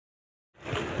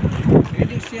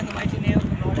Greetings to you in the mighty name of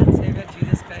the Lord and Savior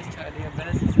Jesus Christ. Dear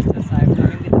brothers and sisters, I am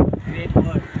coming with a great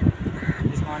word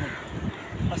this morning.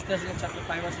 1 Thessalonians chapter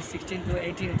 5 verses 16 to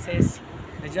 18 it says,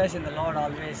 rejoice in the Lord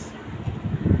always.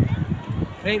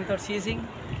 Pray without ceasing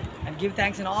and give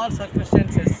thanks in all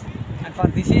circumstances. And for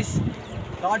this is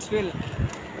God's will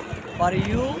for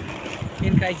you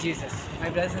in Christ Jesus. My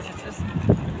brothers and sisters,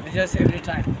 rejoice every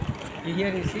time.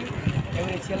 Here you see,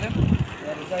 every children,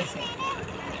 they are rejoicing.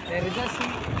 They are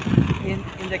rejoicing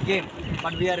in the game,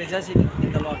 but we are rejoicing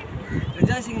in the Lord.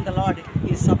 Rejoicing in the Lord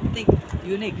is something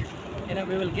unique. You know,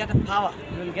 we will get a power,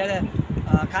 we will get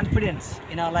a confidence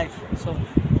in our life. So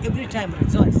every time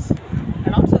rejoice.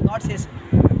 And also God says,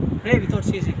 pray without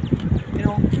ceasing. You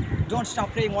know, don't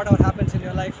stop praying whatever happens in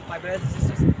your life, my brothers and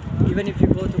sisters. Even if you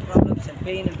go through problems and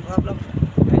pain and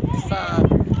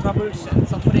troubles and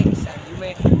sufferings, and you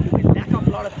may lack of a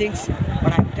lot of things,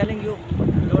 but I'm telling you,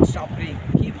 don't stop praying.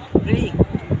 Keep praying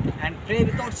and pray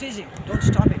without ceasing. Don't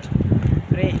stop it.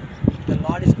 Pray. The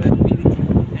Lord is going to be with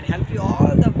you and help you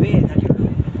all the way that you do.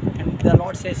 And the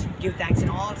Lord says, give thanks in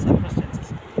all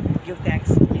circumstances. Give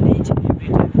thanks in each and every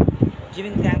time.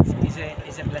 Giving thanks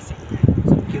is a blessing.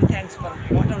 So give thanks for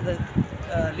whatever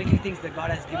the little things that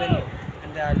God has given you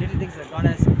and the little things that God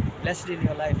has blessed in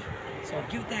your life. So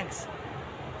give thanks.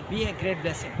 Be a great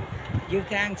blessing. Give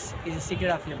thanks is the secret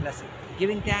of your blessing.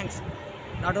 Giving thanks,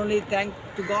 not only thank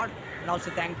to God, but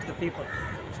also thank to the people.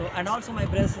 So, and also my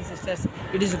brothers and sisters,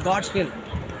 it is God's will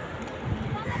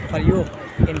for you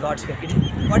in God's will.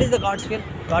 What is the God's will?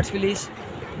 God's will is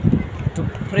to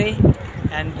pray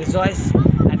and rejoice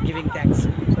and giving thanks.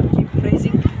 So keep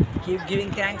praising, keep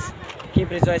giving thanks,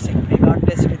 keep rejoicing. May God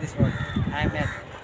bless you with this word. Amen.